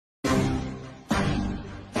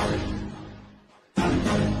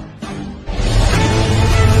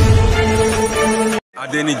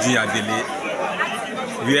Adeniji Adele,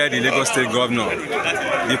 where the Lagos State Governor,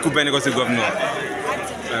 the Kuben Lagos State Governor,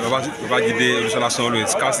 Babajide Sanwo-Olu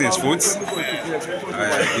is casting his votes.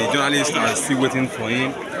 The journalists are still waiting for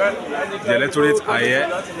him. The electorate are here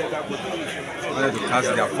to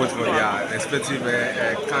cast their vote for their respective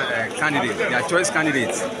candidate, their choice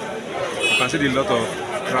candidates. You can see a lot of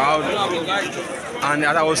crowd. And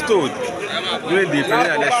as I was told, during the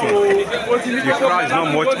presidential election, the crowd is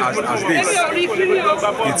not much as this.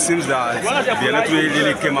 It seems that the electorate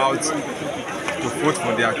really came out to vote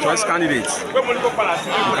for their choice candidates. You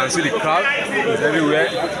can see the crowd is everywhere.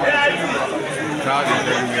 The crowd is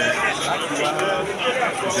everywhere.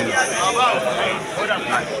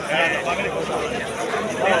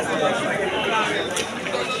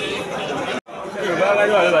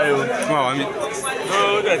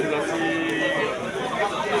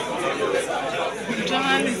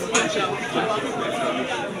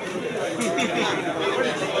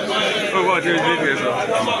 Oh, what do you think this?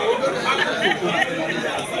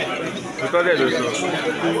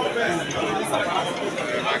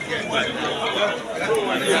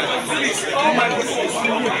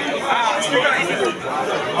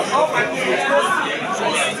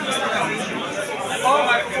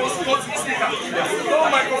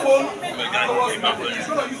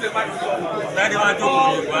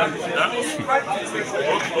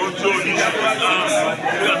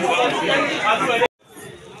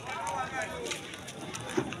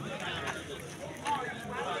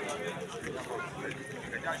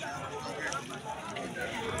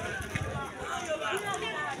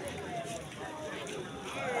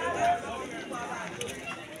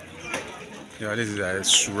 Yeah, this is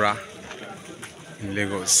Sura in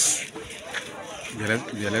Lagos.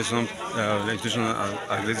 The election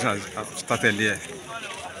has started here,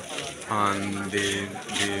 and the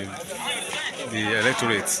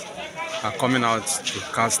electorates are coming out to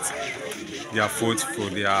cast their vote for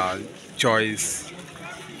their choice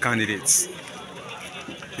candidates.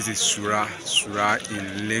 This is Sura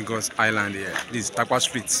in Lagos Island here. This is Takwa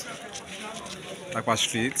Street.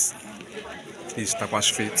 This is Takwa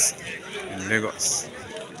Street in Lagos.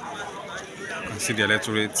 You can see the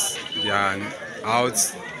electorates, they are out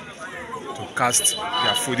to cast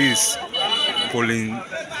their vote. This polling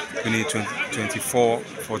 2024,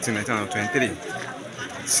 14, 19, and 23.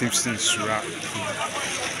 Simpson Sura.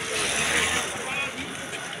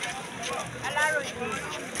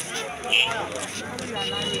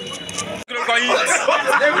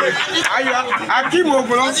 Akim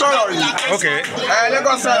Ogun sọ̀rọ̀ yìí. Okay.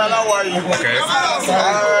 Lagos side aláwọ̀ yìí. Okay.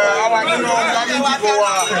 Àwọn nínú ọ̀gá ní ìdìbò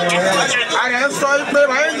wa. Ààrẹ sọ pé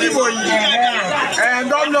màá ń dìbò yìí.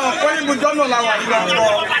 Gómìnà Kọ́líbù gómìnà làwọn yìí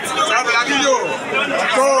lọ́kọ̀. Sábẹ̀lá fídíò.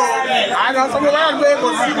 So ààrẹ sọ pé báyọ̀ pé kò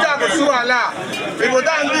sí ìjà kò sí wàhálà. Ìbò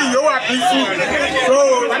dáńdì yóò wà bí sí. So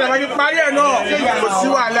àdàbàjì parí ẹ̀ náà kò sí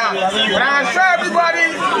wàhálà. But I assure everybody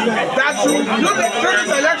that you look at this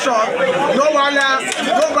election, no wahala,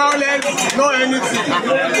 no violence, no anything.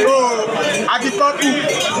 So at the top, I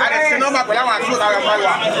dey number pẹ̀lú àwọn àtúntò àwọn ọmọ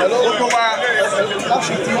wa. Gbogbo wa.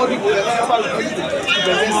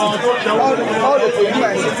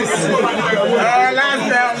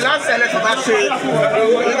 Last election bá ṣe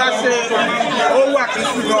owó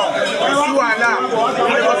àkíńsí náà, sí wàhálà.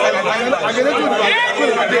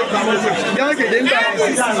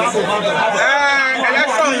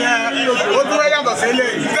 Election yẹn ó dúró yàtọ̀ sí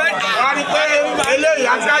eléyìí. Wọ́n á rí pé eléyìí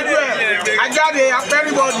ajáde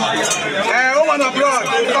apẹ́rìbọ̀dì ó wọ̀nà abroad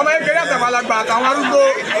ọmọ ẹgbẹ́ àtàgbàlagbà àtàwọn arúgbó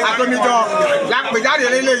àtòmíjọ lápèjáde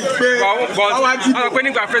eléyìí pé wọ́n wá jí. Wọ́n pé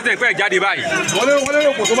nígbà president pẹ́ jáde báyìí. Wọ́n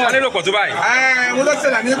lérò pọ̀ tó báyìí. Mo ló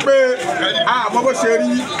ṣẹlẹ̀ ní pé àmọ́ bó ṣe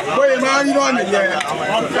rí bóyá máa ń rí náà nìyẹn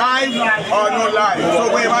live or no live so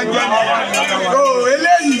bóyá máa ń jẹ́ nìyẹn. So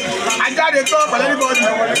eléyìí ajáde tó pẹ̀lú everybody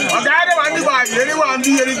ọ̀gá ẹ̀dẹ̀ wà nígbà ìlérí wà ń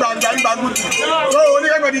bí eré gbàgbà nígbàgbùtù. So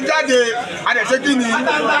oníkẹ́gbẹ̀dì jáde adẹ̀ṣe kí ni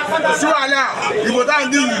kò sí wàhálà ìbò tá à ń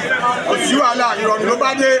dì yìí kò sí wàhálà ìrọ̀rùn ló bá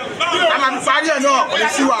dé a máa fi parí ẹ̀ náà kò ní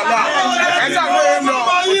sí wàhálà ẹ̀ ṣàgbéyé náà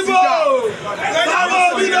kò sí jà.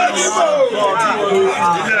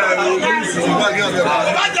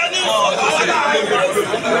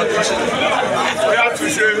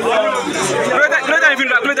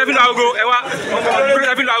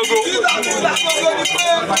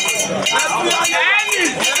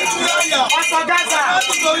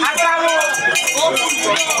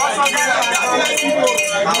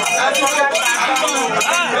 Ṣé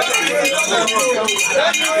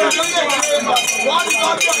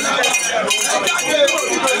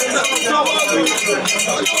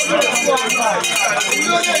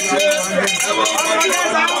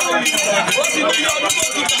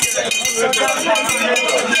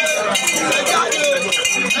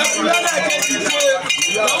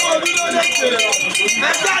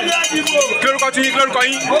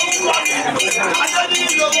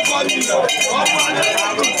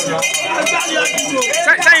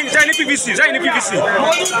PVC?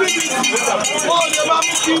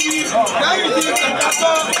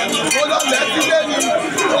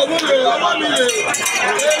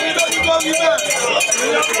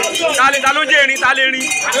 Ta ló jẹ́ erin? Ta lè rin?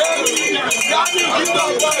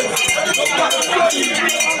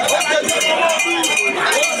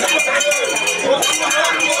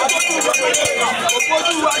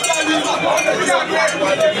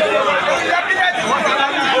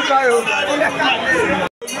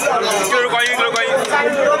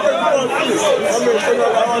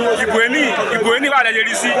 Ìbò ẹni báwo la yẹ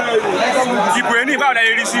rí sí? Ìbò ẹni báwo la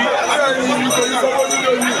yẹ rí sí?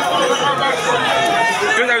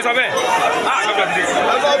 Kí ló ṣe sọ bẹ́ẹ̀?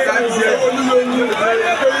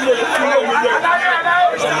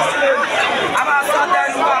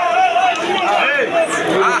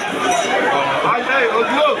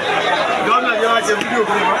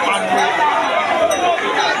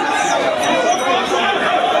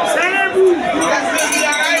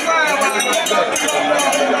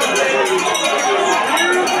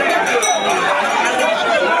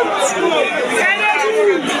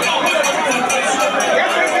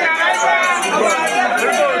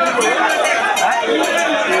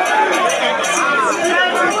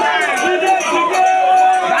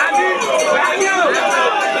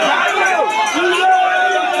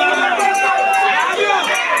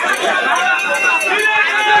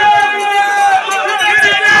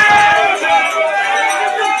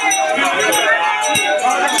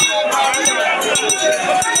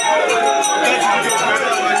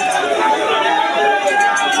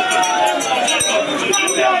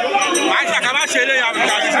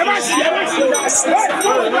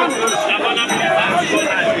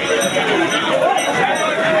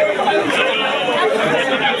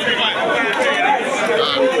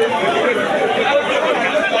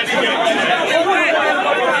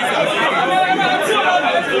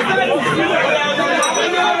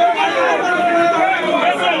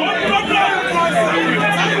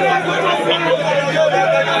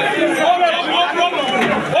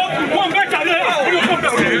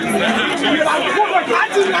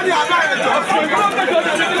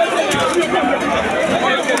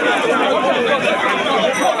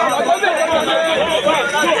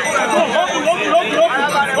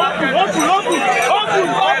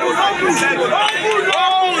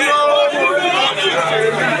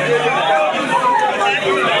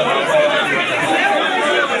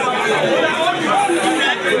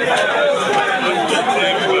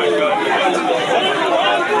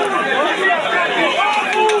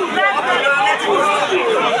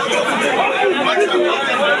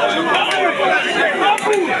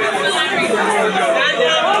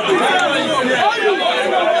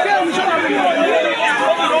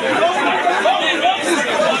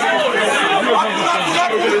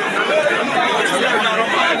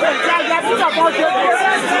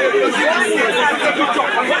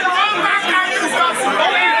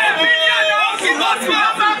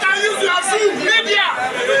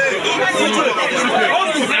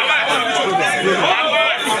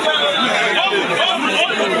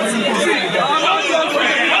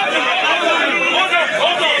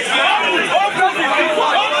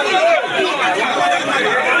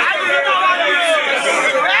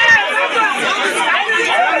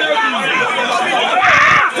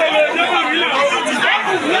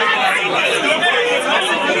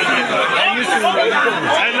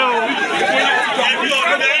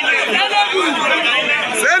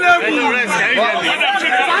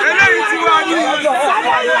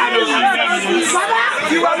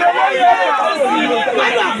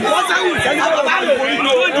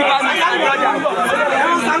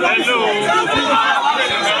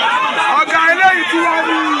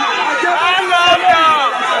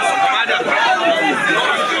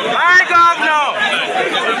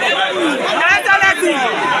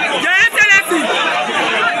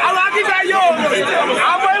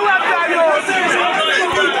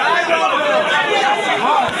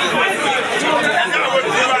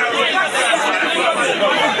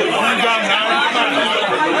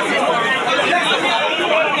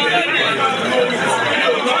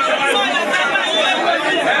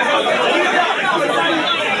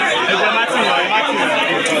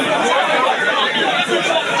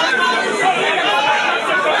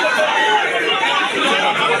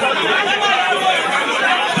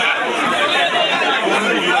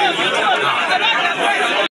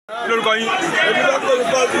 lórúkọ yín. Èmi bá kọ́ ní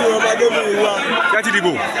pàtó ọmọdé mi wá. Kẹ́ ti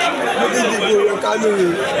dìbò. Mo ti dìbò Kánò rè.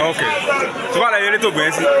 Ok. Tó bá láyé eré tó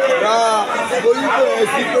bẹ̀rẹ̀ sí. Orí bẹ̀rẹ̀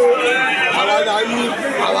sí pé àwa la ní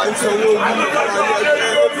àwa ń sanwó orí àwa ní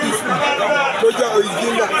ẹgbẹ́ ọ́fíìsì tó jẹ́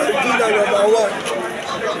òjìnà nọ́mbà 1.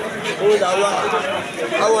 Òun làwa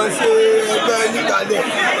àwọn ṣe ẹgbẹ́ nígbàlẹ̀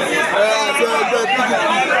àti ẹgbẹ́ PDP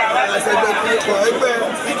àti ẹgbẹ́ pípọ̀ ẹgbẹ́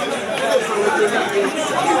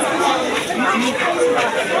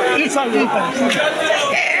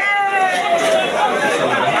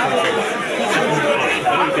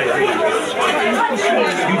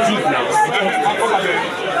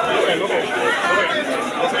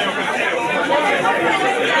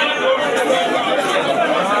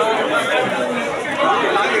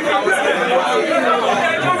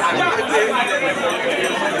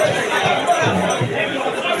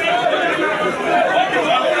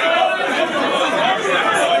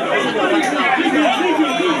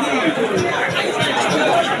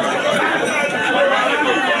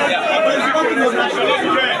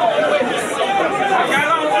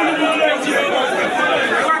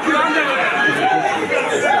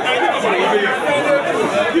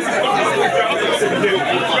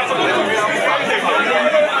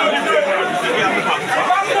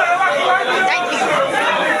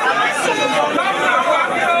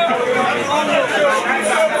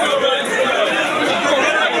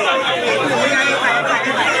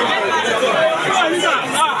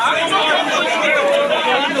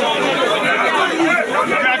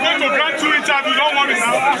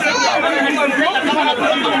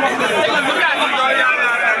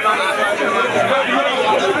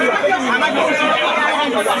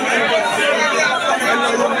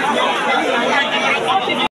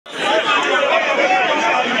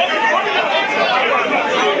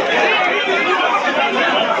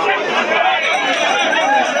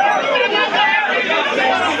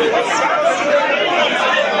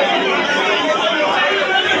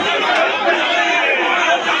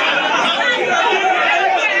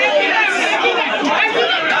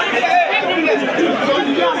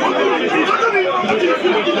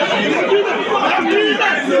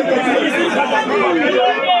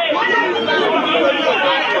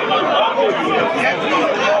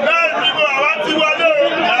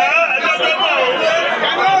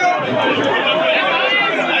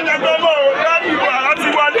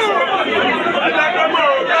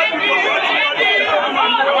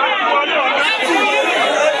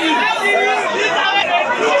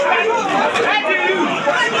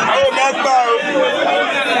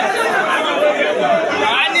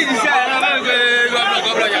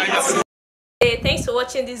Thanks for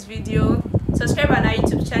watching this video. Subscribe on our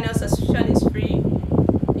YouTube channel. Subscription is free.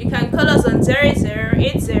 You can call us on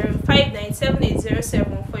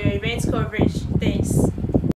 0080597807 for your event coverage. Thanks.